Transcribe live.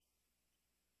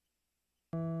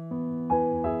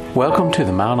Welcome to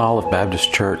the Mount Olive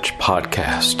Baptist Church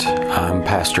podcast. I'm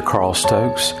Pastor Carl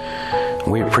Stokes.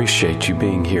 We appreciate you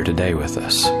being here today with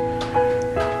us.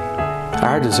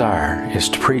 Our desire is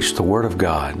to preach the Word of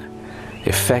God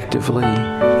effectively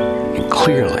and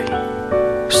clearly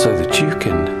so that you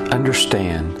can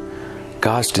understand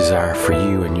God's desire for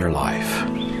you in your life.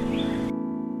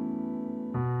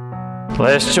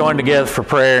 Let's join together for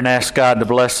prayer and ask God to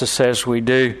bless us as we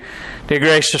do. Dear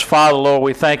gracious Father, Lord,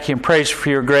 we thank you and praise you for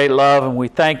your great love, and we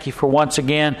thank you for once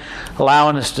again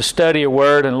allowing us to study your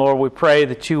word. And Lord, we pray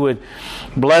that you would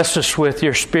bless us with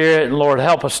your Spirit, and Lord,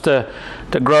 help us to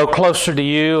grow closer to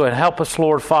you, and help us,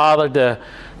 Lord Father,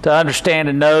 to understand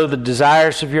and know the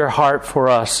desires of your heart for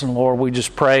us. And Lord, we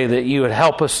just pray that you would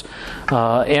help us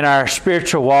in our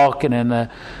spiritual walk and in the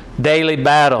daily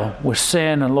battle with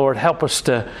sin. And Lord, help us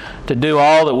to do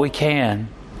all that we can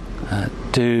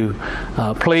to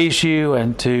please you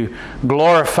and to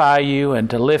glorify you and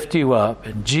to lift you up.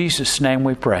 In Jesus' name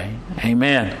we pray.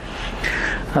 Amen.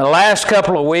 The last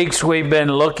couple of weeks we've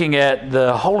been looking at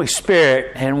the Holy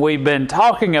Spirit, and we've been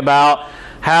talking about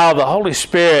how the Holy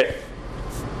Spirit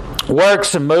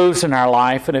works and moves in our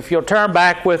life. And if you'll turn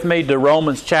back with me to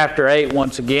Romans chapter 8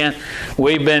 once again,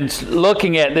 we've been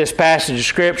looking at this passage of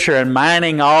Scripture and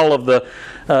mining all of the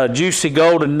juicy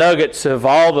golden nuggets of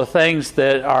all the things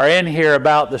that are in here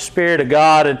about the Spirit of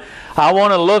God. And I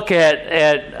want to look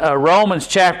at Romans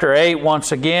chapter 8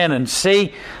 once again and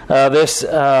see this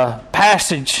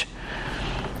passage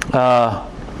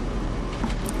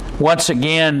once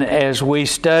again as we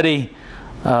study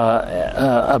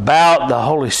about the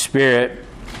Holy Spirit.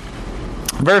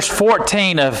 Verse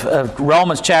 14 of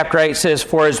Romans chapter 8 says,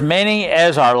 "For as many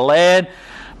as are led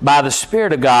by the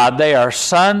Spirit of God, they are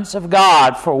sons of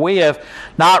God. For we have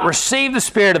not received the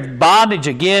spirit of bondage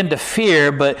again to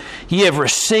fear, but ye have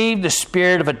received the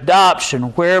Spirit of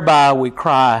adoption, whereby we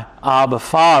cry, Abba,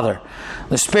 Father.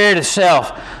 The Spirit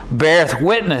itself beareth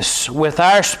witness with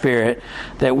our spirit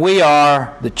that we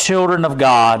are the children of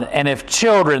God. And if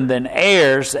children, then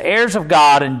heirs, the heirs of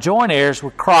God, and joint heirs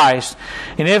with Christ.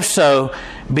 And if so,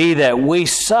 be that we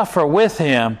suffer with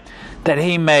him, that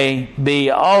he may be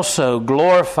also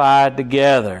glorified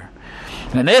together."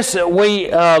 And this, we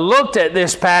looked at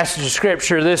this passage of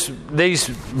Scripture, these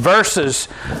verses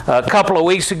a couple of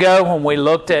weeks ago when we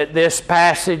looked at this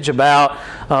passage about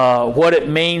what it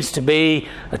means to be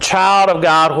a child of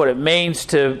God, what it means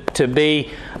to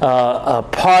be a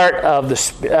part of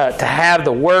to have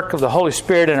the work of the Holy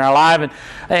Spirit in our life.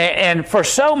 And for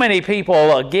so many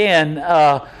people, again,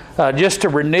 just to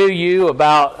renew you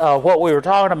about what we were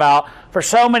talking about, for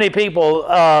so many people,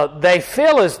 they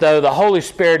feel as though the Holy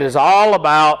Spirit is all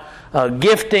about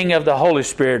gifting of the Holy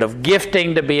Spirit, of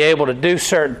gifting to be able to do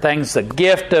certain things, the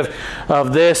gift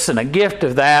of this and a gift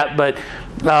of that. But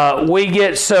we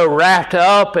get so wrapped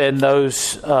up in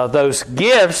those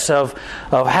gifts of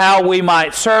how we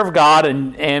might serve God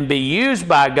and be used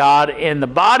by God in the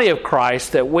body of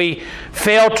Christ that we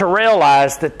fail to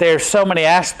realize that there's so many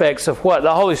aspects of what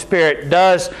the Holy Spirit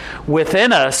does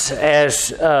within us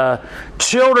as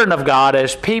children of God,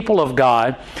 as people of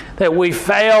God, that we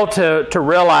fail to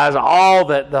realize all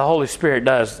that the Holy Spirit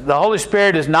does. The Holy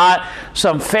Spirit is not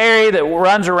some fairy that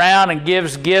runs around and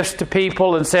gives gifts to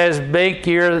people and says, "Bink,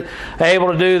 you're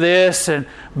able to do this," and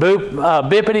boop,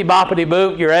 bippity boppity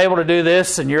boop, you're able to do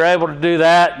this and you're able to do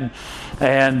that,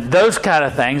 and those kind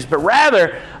of things. But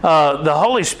rather, the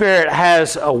Holy Spirit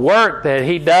has a work that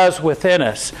he does within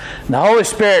us. And the Holy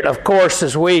Spirit, of course,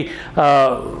 as we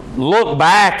look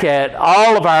back at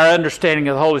all of our understanding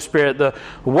of the Holy Spirit, the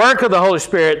work of the Holy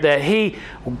Spirit that he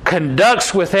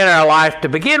conducts within our life, to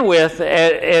begin with,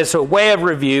 as a way of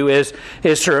review, is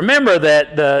to remember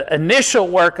that the initial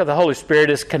work of the Holy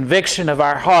Spirit is conviction of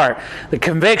our heart, the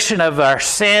conviction of our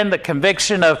sin, the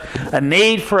conviction of a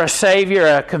need for a Savior,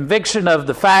 a conviction of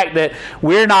the fact that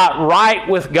we're not right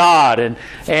with God.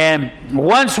 And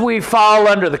once we fall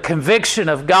under the conviction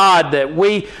of God that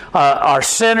we are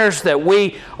sinners, that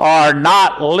we are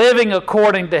not living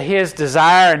according to his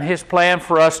desire and his plan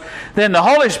for us, then the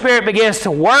Holy Spirit begins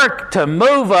to work to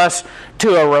move us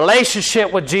to a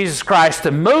relationship with Jesus Christ,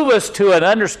 to move us to an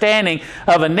understanding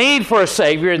of a need for a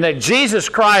Savior, and that Jesus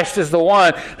Christ is the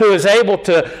one who is able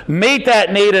to meet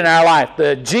that need in our life.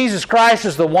 That Jesus Christ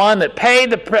is the one that paid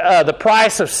the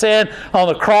price of sin on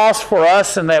the cross for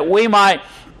us, and that we might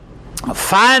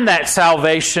find that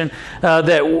salvation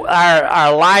that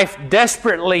our life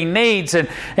desperately needs.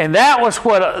 And that was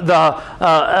what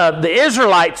the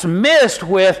Israelites missed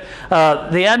with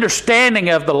the understanding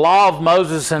of the law of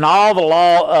Moses and all the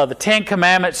law, the Ten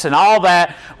Commandments and all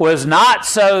that was not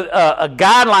so a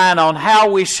guideline on how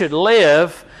we should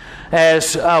live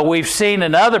as we've seen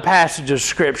in other passages of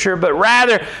Scripture, but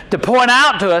rather to point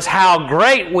out to us how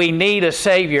great we need a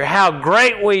Savior, how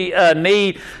great we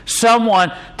need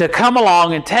someone to come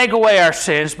along and take away our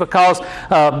sins, because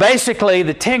basically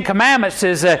the Ten Commandments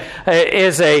is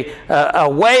a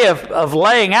way of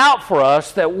laying out for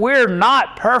us that we're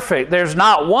not perfect. There's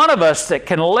not one of us that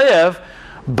can live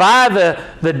by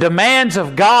the demands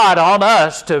of God on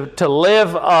us to live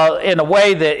in a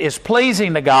way that is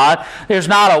pleasing to God. There's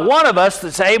not a one of us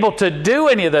that's able to do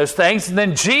any of those things. And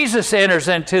then Jesus enters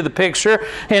into the picture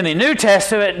in the New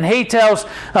Testament, and He tells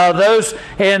those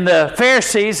in the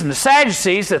Pharisees and the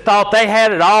Sadducees that thought they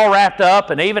had it all wrapped up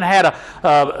and even had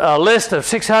a list of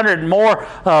 600 more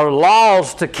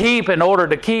laws to keep in order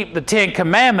to keep the Ten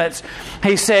Commandments.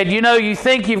 He said, you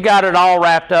think you've got it all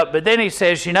wrapped up, but then He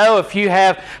says, if you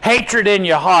have hatred in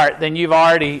your heart, then you've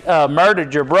already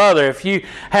murdered your brother. If you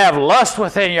have lust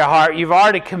within your heart, you've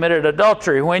already committed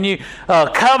adultery. When you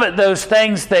covet those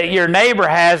things that your neighbor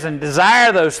has and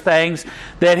desire those things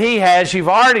that he has, you've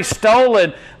already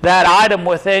stolen that item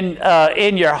within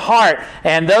in your heart.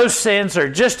 And those sins are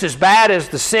just as bad as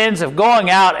the sins of going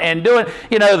out and doing.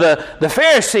 The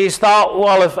Pharisees thought,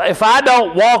 well, if I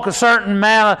don't walk a certain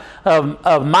amount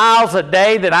of miles a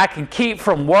day, then I can keep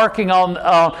from working on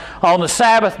the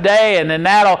Sabbath day, and then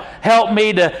that'll help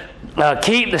me to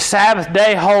keep the Sabbath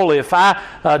day holy. If I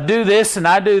do this and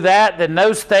I do that, then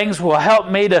those things will help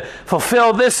me to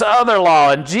fulfill this other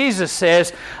law. And Jesus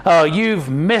says, you've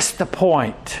missed the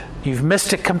point. You've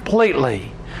missed it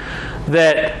completely.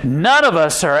 That none of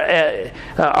us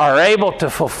are able to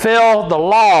fulfill the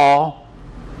law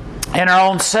in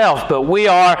our own self, but we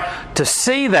are to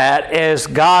see that as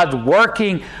God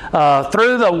working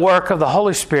through the work of the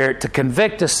Holy Spirit to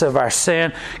convict us of our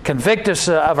sin, convict us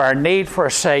of our need for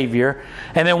a Savior.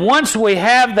 And then once we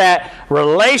have that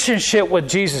relationship with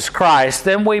Jesus Christ,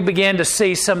 then we begin to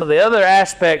see some of the other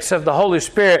aspects of the Holy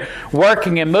Spirit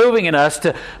working and moving in us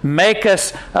to make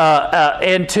us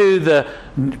into the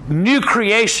new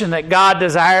creation that God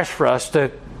desires for us,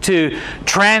 to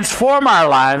transform our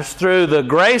lives through the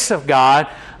grace of God,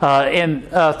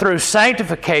 through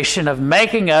sanctification, of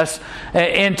making us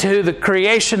into the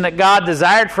creation that God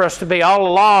desired for us to be all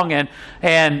along,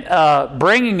 and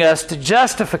bringing us to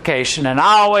justification. And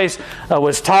I always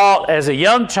was taught as a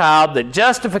young child that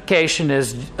justification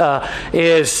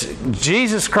is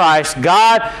Jesus Christ,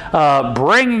 God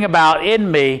bringing about in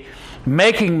me,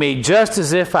 making me just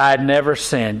as if I had never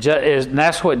sinned. And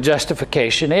that's what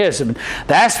justification is. And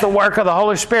that's the work of the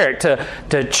Holy Spirit,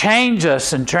 to change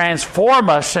us and transform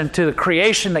us into the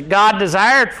creation that God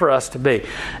desired for us to be.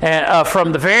 And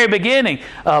from the very beginning,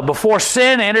 before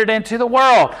sin entered into the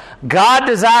world, God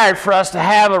desired for us to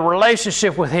have a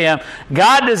relationship with Him.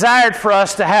 God desired for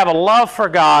us to have a love for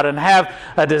God and have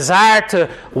a desire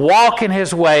to walk in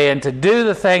His way and to do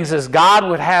the things as God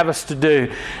would have us to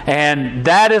do. And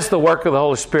that is the work of the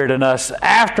Holy Spirit in us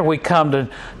after we come to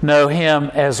know Him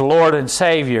as Lord and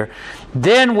Savior.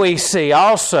 Then we see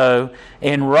also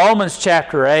in Romans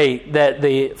chapter 8 that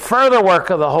the further work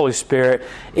of the Holy Spirit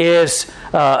is,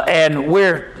 and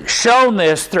we're shown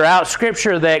this throughout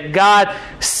Scripture, that God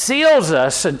seals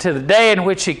us into the day in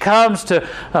which He comes to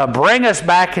bring us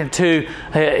back into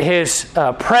His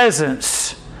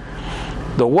presence.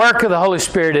 The work of the Holy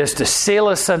Spirit is to seal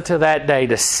us unto that day,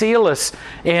 to seal us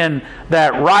in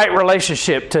that right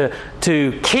relationship,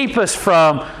 to keep us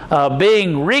from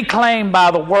being reclaimed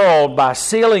by the world by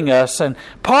sealing us. And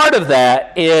part of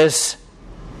that is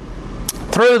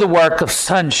through the work of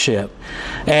sonship.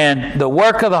 And the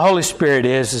work of the Holy Spirit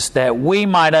is that we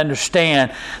might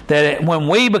understand that when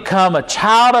we become a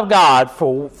child of God,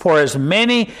 for as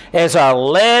many as are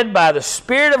led by the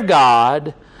Spirit of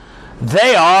God,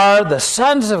 they are the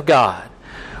sons of God.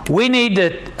 We need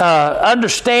to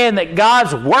understand that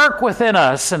God's work within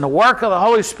us and the work of the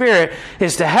Holy Spirit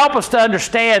is to help us to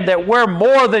understand that we're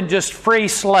more than just free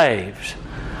slaves.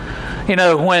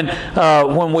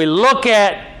 When we look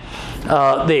at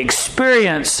the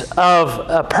experience of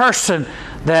a person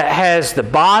that has the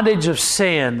bondage of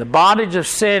sin. The bondage of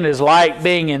sin is like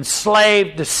being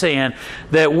enslaved to sin.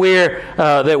 That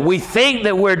we think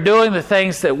that we're doing the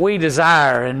things that we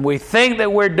desire, and we think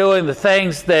that we're doing the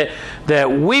things that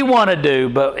we want to do,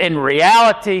 but in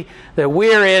reality, that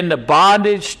we're in the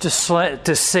bondage to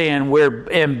sin. We're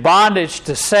in bondage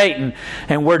to Satan,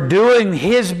 and we're doing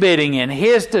his bidding and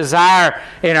his desire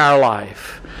in our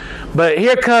life. But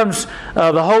here comes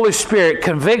the Holy Spirit,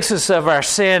 convicts us of our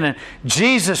sin, and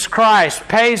Jesus Christ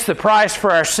pays the price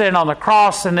for our sin on the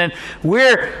cross, and then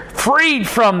we're freed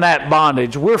from that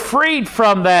bondage. We're freed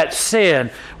from that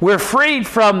sin. We're freed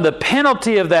from the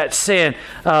penalty of that sin.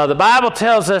 The Bible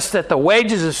tells us that the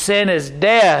wages of sin is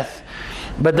death,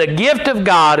 but the gift of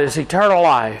God is eternal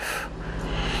life.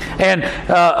 And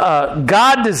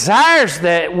God desires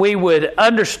that we would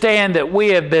understand that we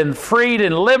have been freed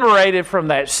and liberated from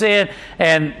that sin.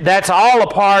 And that's all a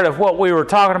part of what we were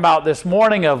talking about this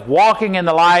morning, of walking in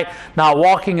the light, not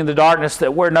walking in the darkness,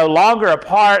 that we're no longer a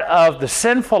part of the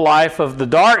sinful life of the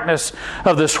darkness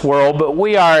of this world, but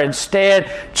we are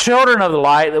instead children of the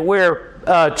light, that we're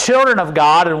children of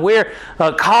God, and we're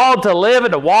called to live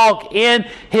and to walk in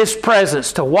His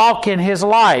presence, to walk in His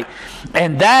light.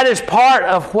 And that is part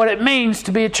of what it means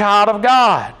to be a child of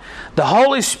God. The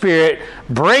Holy Spirit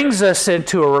brings us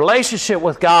into a relationship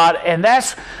with God, and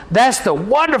that's the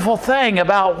wonderful thing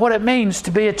about what it means to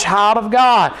be a child of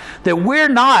God. That we're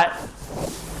not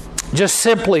just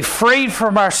simply freed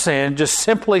from our sin, just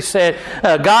simply said,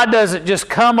 God doesn't just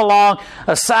come along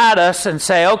aside us and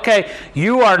say, okay,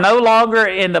 you are no longer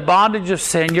in the bondage of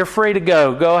sin, you're free to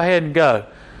go. Go ahead and go.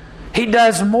 He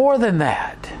does more than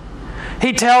that.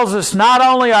 He tells us not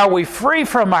only are we free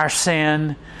from our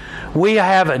sin, we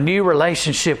have a new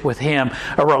relationship with Him,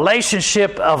 a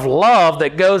relationship of love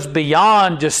that goes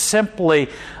beyond just simply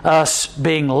us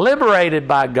being liberated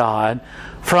by God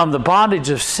from the bondage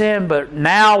of sin, but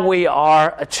now we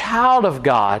are a child of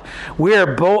God.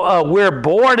 We're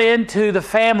born into the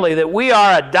family, that we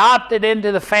are adopted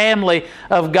into the family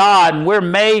of God, and we're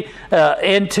made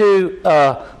into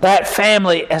that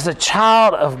family as a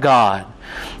child of God.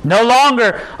 No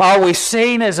longer are we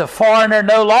seen as a foreigner.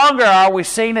 No longer are we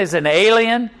seen as an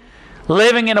alien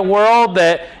living in a world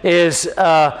that is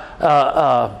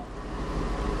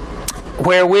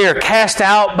where we are cast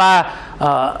out by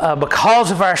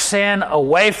because of our sin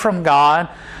away from God.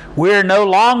 We're no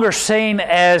longer seen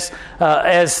as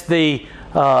the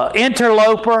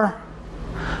interloper,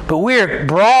 but we're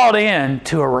brought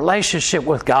into a relationship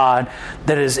with God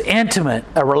that is intimate,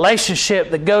 a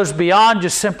relationship that goes beyond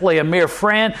just simply a mere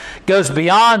friend, goes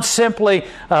beyond simply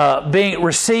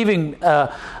receiving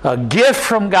a gift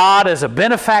from God as a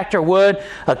benefactor would.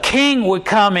 A king would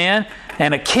come in,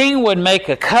 and a king would make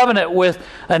a covenant with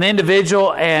an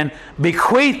individual and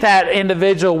bequeath that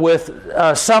individual with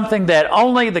something that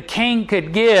only the king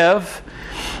could give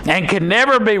and could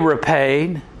never be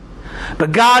repaid.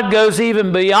 But God goes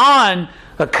even beyond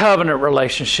a covenant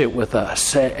relationship with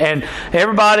us. And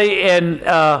everybody in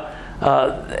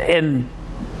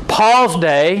Paul's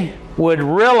day would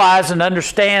realize and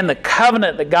understand the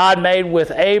covenant that God made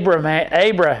with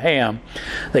Abraham.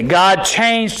 That God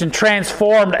changed and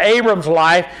transformed Abram's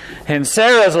life and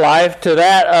Sarah's life to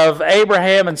that of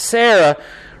Abraham and Sarah.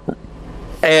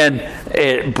 And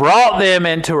it brought them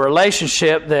into a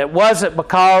relationship that wasn't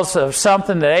because of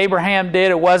something that Abraham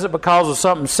did. It wasn't because of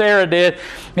something Sarah did.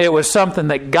 It was something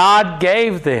that God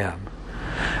gave them.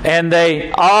 And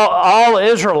they all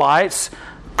Israelites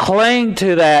cling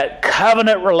to that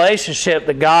covenant relationship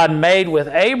that God made with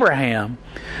Abraham.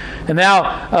 And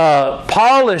now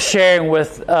Paul is sharing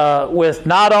with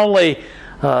not only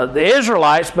the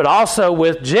Israelites, but also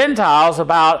with Gentiles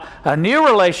about a new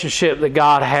relationship that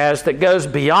God has that goes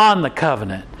beyond the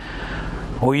covenant.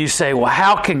 Well, you say, well,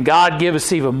 how can God give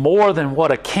us even more than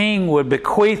what a king would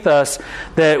bequeath us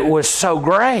that was so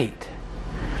great?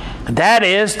 That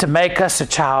is to make us a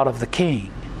child of the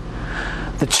king.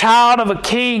 The child of a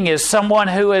king is someone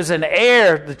who is an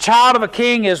heir. The child of a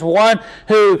king is one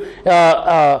who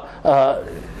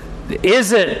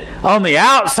isn't on the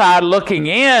outside looking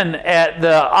in at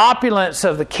the opulence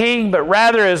of the king, but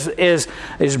rather is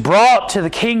brought to the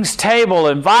king's table,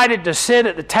 invited to sit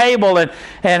at the table, and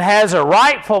has a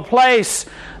rightful place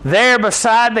there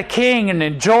beside the king, and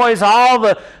enjoys all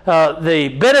the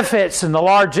benefits and the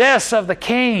largesse of the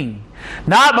king.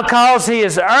 Not because he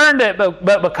has earned it,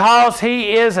 but because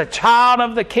he is a child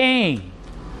of the king.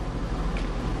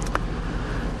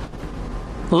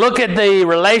 Look at the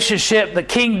relationship that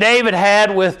King David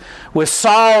had with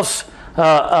Saul's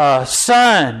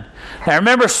son. Now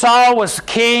remember, Saul was the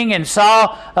king, and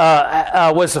Saul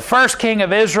was the first king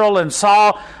of Israel, and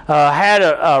Saul had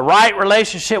a right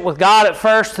relationship with God at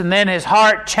first, and then his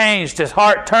heart changed, his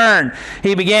heart turned.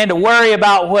 He began to worry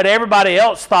about what everybody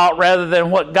else thought rather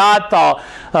than what God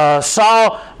thought.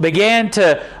 Saul began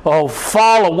to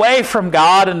fall away from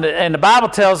God, and the Bible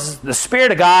tells us the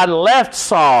Spirit of God left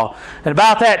Saul. And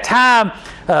about that time,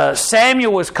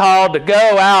 Samuel was called to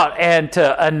go out and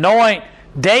to anoint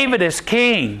David as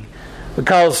king.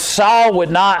 because Saul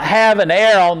would not have an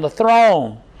heir on the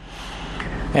throne.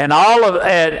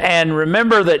 And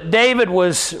remember that David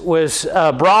was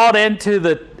brought into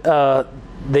the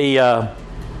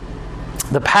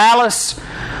palace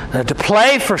to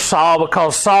play for Saul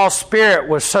because Saul's spirit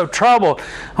was so troubled.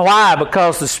 Why?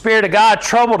 Because the Spirit of God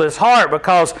troubled his heart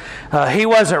because he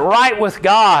wasn't right with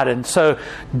God. And so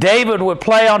David would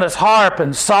play on his harp,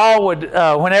 and Saul would,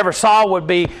 whenever Saul would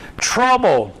be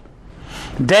troubled,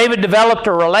 David developed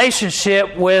a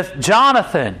relationship with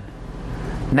Jonathan.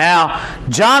 Now,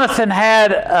 Jonathan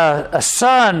had a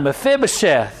son,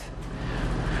 Mephibosheth.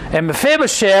 And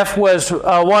Mephibosheth was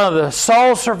one of the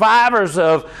sole survivors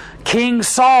of King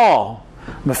Saul.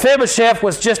 Mephibosheth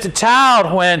was just a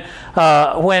child when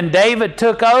David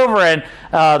took over, and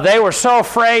they were so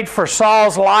afraid for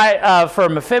Saul's life, for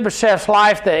Mephibosheth's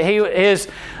life, that his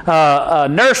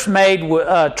nursemaid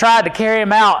tried to carry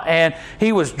him out, and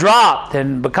he was dropped.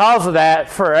 And because of that,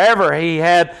 forever he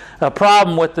had a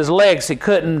problem with his legs. He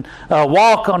couldn't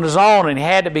walk on his own, and he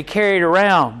had to be carried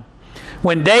around.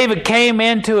 When David came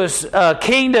into his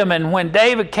kingdom, and when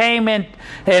David came in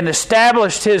and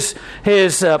established his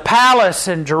palace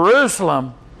in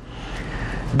Jerusalem,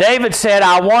 David said,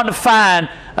 I want to find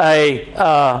an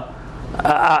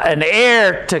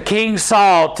heir to King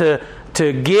Saul to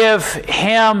give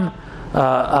him,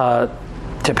 to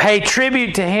pay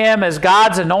tribute to him as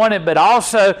God's anointed, but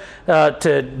also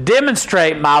to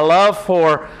demonstrate my love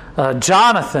for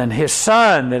Jonathan, his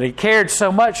son, that he cared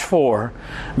so much for.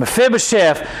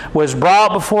 Mephibosheth was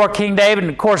brought before King David,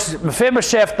 and of course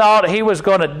Mephibosheth thought he was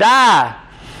going to die.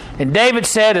 And David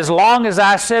said, as long as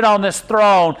I sit on this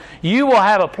throne, you will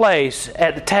have a place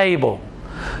at the table.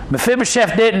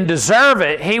 Mephibosheth didn't deserve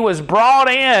it. He was brought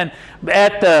in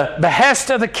at the behest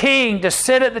of the king to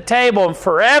sit at the table and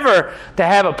forever to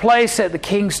have a place at the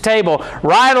king's table,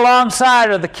 right alongside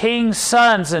of the king's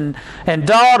sons and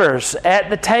daughters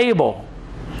at the table.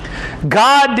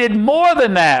 God did more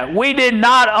than that. We didn't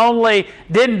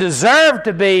deserve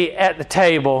to be at the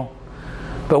table,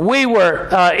 but we were,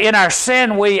 in our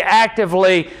sin, we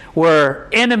actively were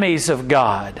enemies of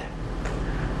God.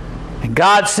 And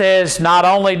God says, not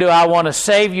only do I want to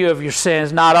save you of your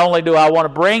sins, not only do I want to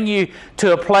bring you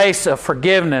to a place of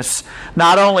forgiveness,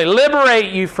 not only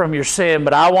liberate you from your sin,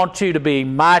 but I want you to be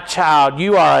my child.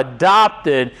 You are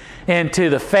adopted into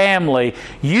the family.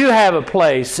 You have a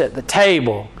place at the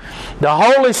table. The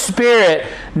Holy Spirit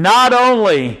not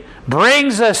only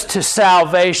brings us to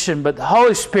salvation, but the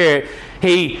Holy Spirit,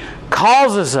 He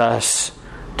causes us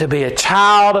to be a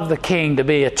child of the King, to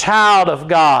be a child of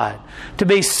God, to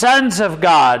be sons of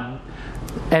God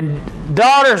and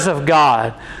daughters of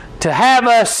God, to have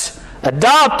us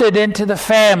adopted into the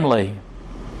family.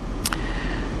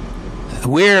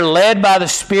 We're led by the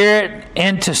Spirit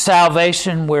into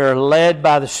salvation. We're led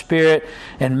by the Spirit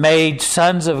and made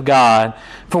sons of God.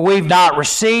 For we've not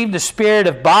received the spirit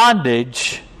of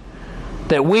bondage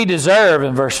that we deserve,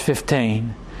 in verse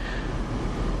 15,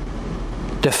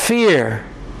 to fear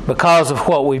because of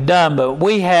what we've done, but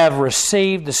we have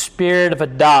received the spirit of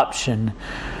adoption,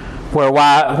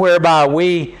 whereby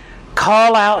we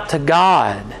call out to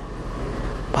God.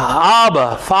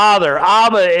 Abba, Father.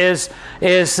 Abba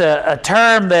is a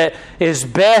term that is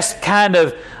best kind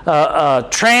of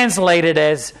translated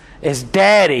as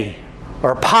daddy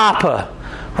or papa.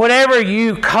 Whatever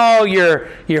you call your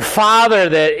father,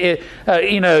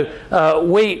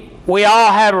 we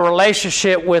all have a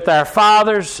relationship with our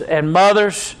fathers and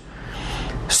mothers.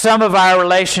 Some of our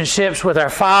relationships with our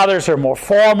fathers are more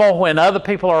formal when other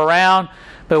people are around,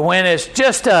 but when it's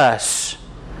just us,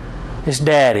 it's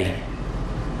daddy,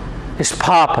 it's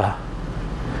papa.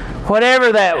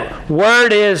 Whatever that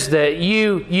word is that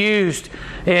you used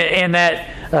in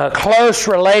that close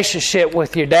relationship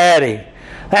with your daddy,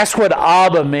 that's what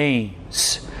Abba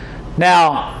means.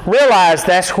 Now, realize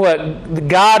that's what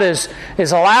God is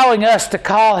allowing us to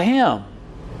call Him.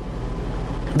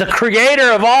 The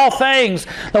Creator of all things,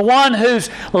 the one who's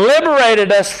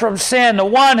liberated us from sin, the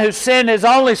one who sent His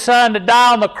only Son to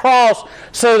die on the cross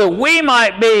so that we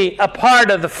might be a part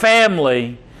of the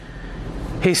family.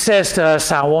 He says to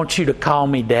us, I want you to call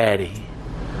me Daddy.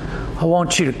 I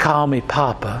want you to call me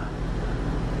Papa.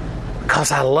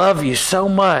 Because I love you so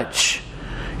much.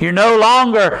 You're no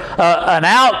longer an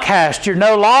outcast. You're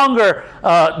no longer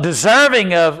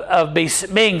deserving of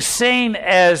being seen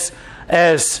as.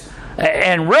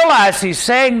 And realize he's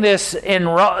saying this in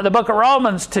the book of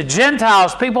Romans to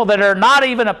Gentiles, people that are not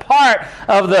even a part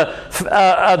of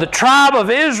the tribe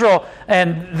of Israel.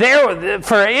 And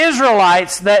for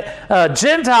Israelites, that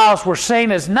Gentiles were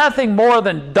seen as nothing more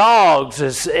than dogs,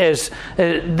 as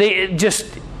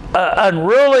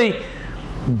unruly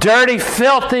dirty,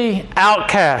 filthy,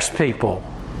 outcast people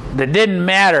that didn't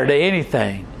matter to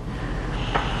anything.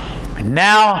 And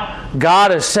now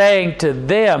God is saying to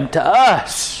them, to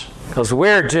us, because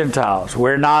we're Gentiles,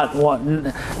 we're not one,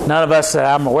 none of us that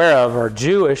I'm aware of are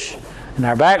Jewish in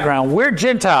our background. We're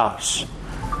Gentiles.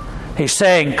 He's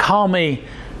saying, call me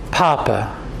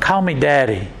Papa, call me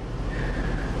Daddy.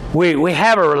 We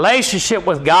have a relationship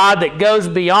with God that goes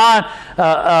beyond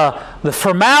the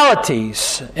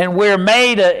formalities, and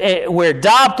we're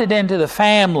adopted into the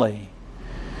family.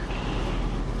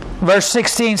 Verse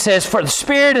 16 says, for the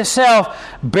Spirit itself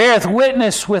beareth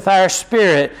witness with our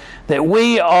spirit that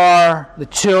we are the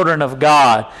children of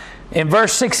God. In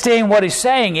verse 16, what he's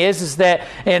saying is that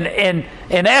in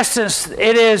essence,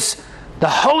 it is the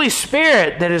Holy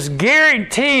Spirit that is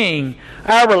guaranteeing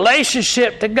our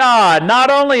relationship to God. Not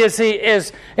only is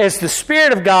the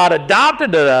Spirit of God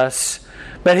adopted us,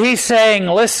 but He's saying,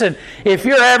 listen, if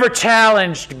you're ever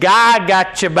challenged, God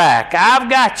got your back. I've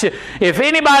got you. If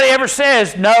anybody ever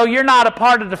says, no, you're not a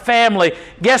part of the family,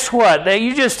 guess what?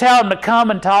 You just tell them to come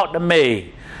and talk to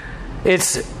me.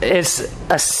 It's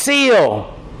a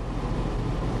seal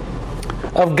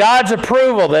of God's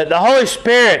approval that the Holy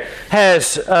Spirit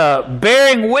has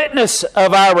bearing witness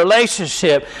of our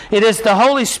relationship. It is the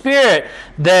Holy Spirit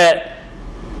that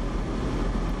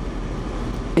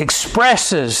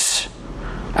expresses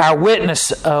our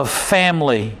witness of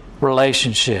family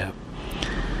relationship.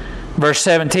 Verse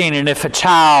 17, and if a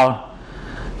child,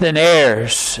 then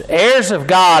heirs of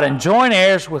God, and joint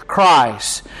heirs with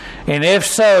Christ, and if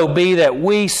so be that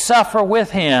we suffer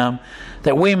with Him,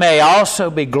 that we may also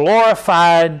be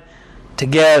glorified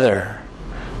together.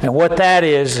 And what that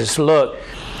is look,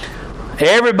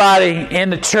 everybody in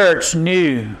the church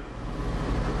knew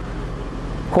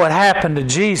what happened to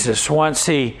Jesus once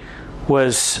he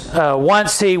was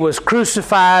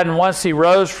crucified, and once He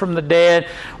rose from the dead,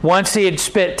 once He had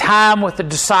spent time with the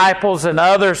disciples and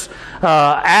others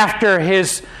after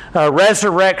His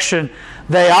resurrection.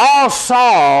 They all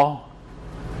saw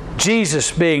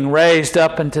Jesus being raised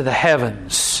up into the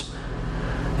heavens.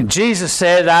 And Jesus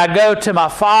said, I go to my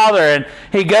Father, and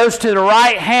He goes to the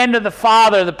right hand of the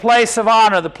Father, the place of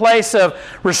honor, the place of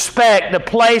respect, the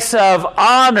place of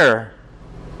honor.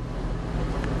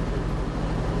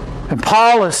 And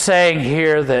Paul is saying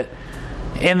here that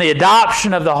in the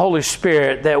adoption of the Holy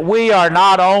Spirit, that we are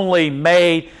not only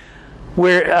made,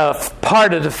 we're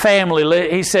part of the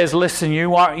family. He says, listen,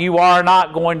 you are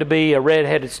not going to be a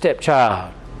red-headed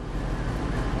stepchild.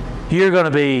 You're going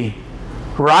to be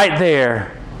right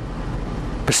there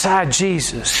beside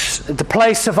Jesus, at the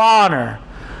place of honor,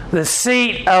 the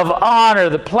seat of honor,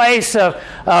 the place of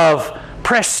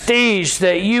prestige,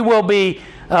 that you will be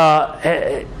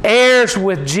heirs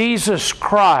with Jesus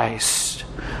Christ,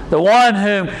 the one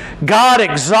whom God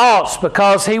exalts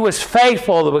because He was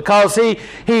faithful, because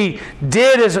he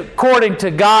did as according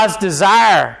to God's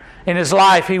desire in His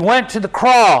life. He went to the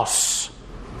cross,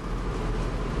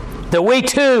 that we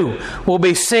too will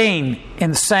be seen in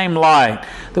the same light,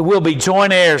 that we'll be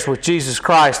joint heirs with Jesus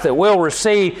Christ, that we'll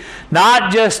receive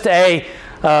not just a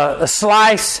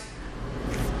slice,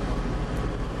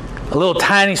 a little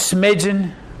tiny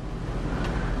smidgen.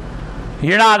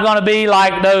 You're not going to be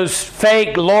like those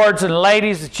fake lords and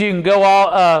ladies that you can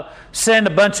go send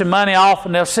a bunch of money off,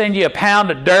 and they'll send you a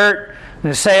pound of dirt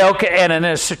and say, okay, and then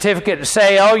a certificate to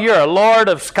say, oh, you're a Lord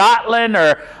of Scotland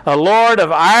or a Lord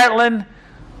of Ireland.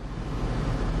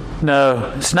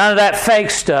 No, it's none of that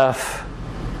fake stuff.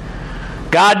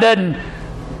 God doesn't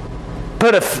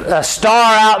put a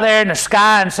star out there in the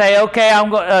sky and say, okay, I'm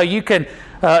going. You can.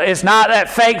 It's not that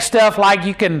fake stuff like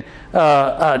you can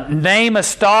name a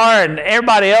star and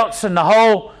everybody else in the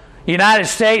whole United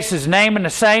States is naming the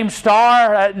same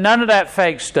star. None of that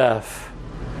fake stuff.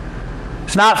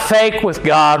 It's not fake with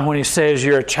God when He says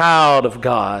you're a child of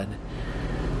God.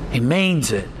 He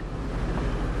means it.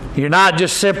 You're not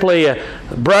just simply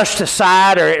brushed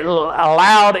aside or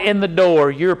allowed in the door.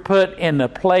 You're put in the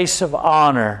place of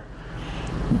honor.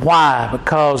 Why?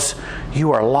 Because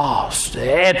you are lost.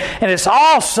 And it's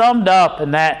all summed up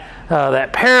in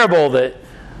that parable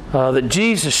that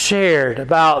Jesus shared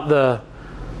about the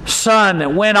son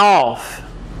that went off,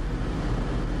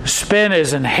 spent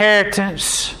his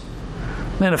inheritance.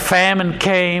 Then a famine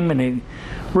came, and he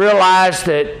realized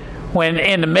that when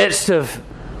in the midst of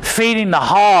feeding the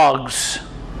hogs,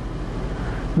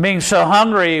 being so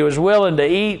hungry, he was willing to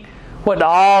eat what the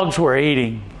hogs were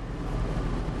eating.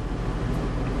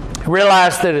 He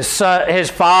realized that his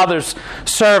father's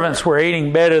servants were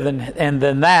eating better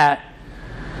than that.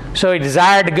 So he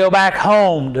desired to go back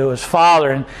home to his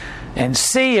father and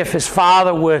see if his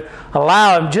father would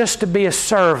allow him just to be a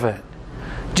servant,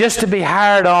 just to be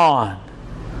hired on,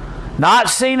 not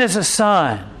seen as a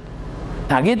son.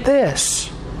 Now get this.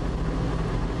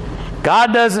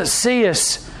 God doesn't see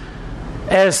us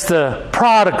as the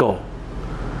prodigal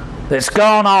that's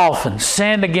gone off and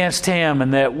sinned against Him,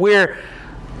 and that we're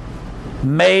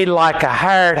made like a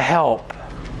hired help.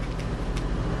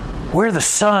 We're the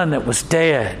son that was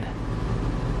dead.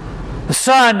 The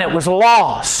son that was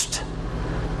lost.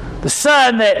 The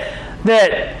son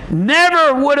that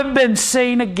never would have been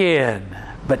seen again.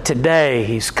 But today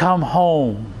He's come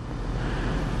home.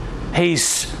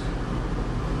 He's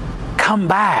come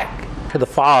back to the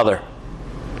Father.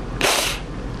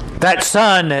 That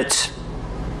son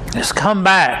that's come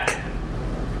back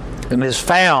and is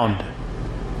found.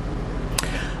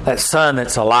 That son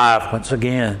that's alive once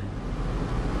again.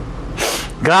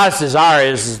 God's desire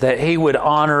is that He would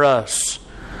honor us.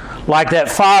 Like that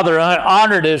father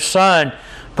honored his son,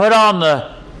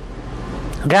 got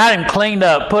him cleaned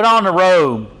up, put on the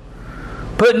robe,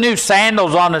 put new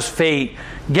sandals on his feet,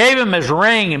 gave him his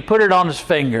ring and put it on his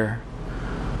finger,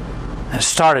 and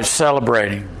started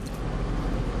celebrating.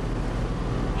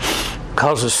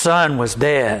 Because the son was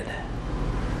dead,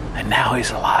 and now he's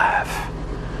alive.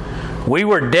 We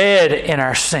were dead in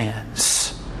our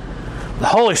sins. The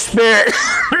Holy Spirit,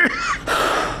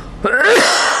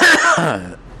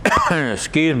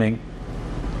 excuse me,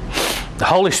 the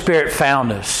Holy Spirit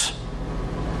found us,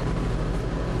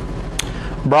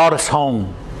 brought us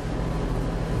home.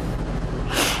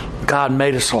 God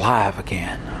made us alive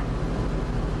again.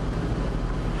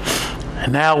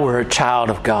 And now we're a child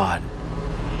of God,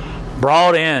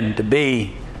 brought in to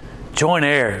be joint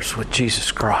heirs with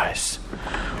Jesus Christ.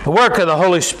 The work of the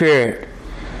Holy Spirit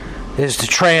is to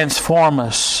transform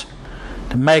us,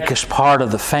 to make us part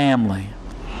of the family.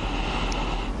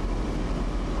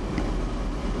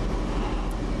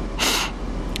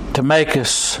 To make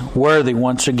us worthy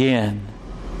once again.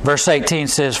 Verse 18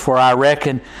 says, "For I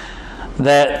reckon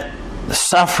that the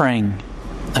suffering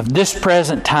of this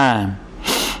present time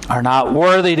are not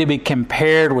worthy to be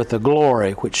compared with the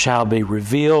glory which shall be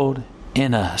revealed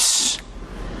in us."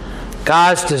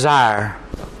 God's desire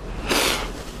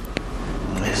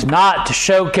is not to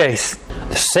showcase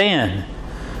the sin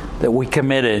that we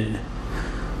committed,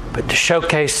 but to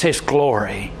showcase His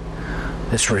glory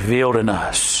that's revealed in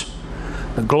us.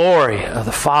 The glory of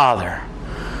the Father.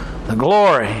 The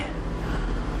glory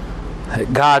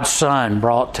that God's Son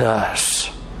brought to us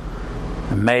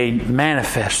and made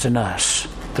manifest in us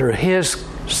through His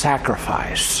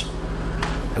sacrifice,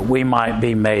 that we might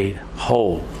be made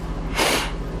whole,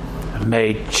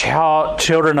 made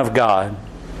children of God,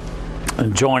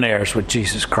 and joint heirs with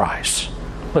Jesus Christ.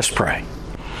 Let's pray.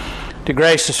 Dear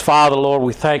gracious Father, Lord,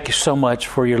 we thank You so much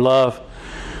for Your love.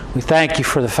 We thank You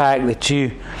for the fact that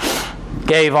You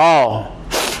gave all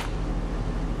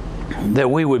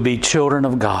that we would be children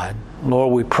of God.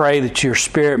 Lord, we pray that Your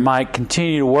Spirit might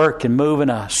continue to work and move in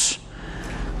us,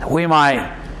 that we might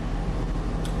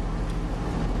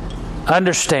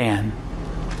understand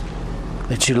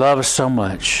that You love us so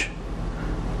much,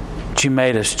 that You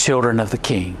made us children of the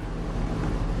King.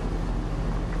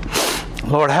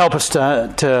 Lord, help us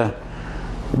to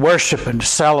worship and to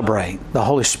celebrate the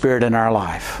Holy Spirit in our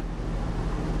life.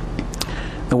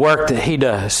 The work that He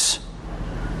does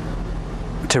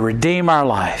to redeem our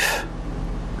life,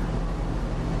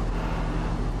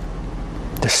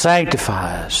 to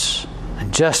sanctify us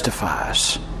and justify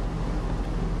us,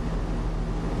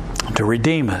 to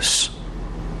redeem us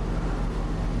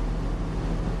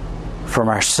from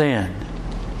our sin,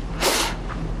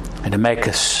 and to make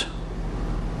us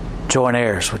joint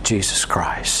heirs with Jesus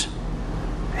Christ.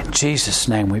 In Jesus'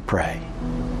 name we pray.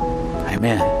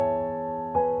 Amen.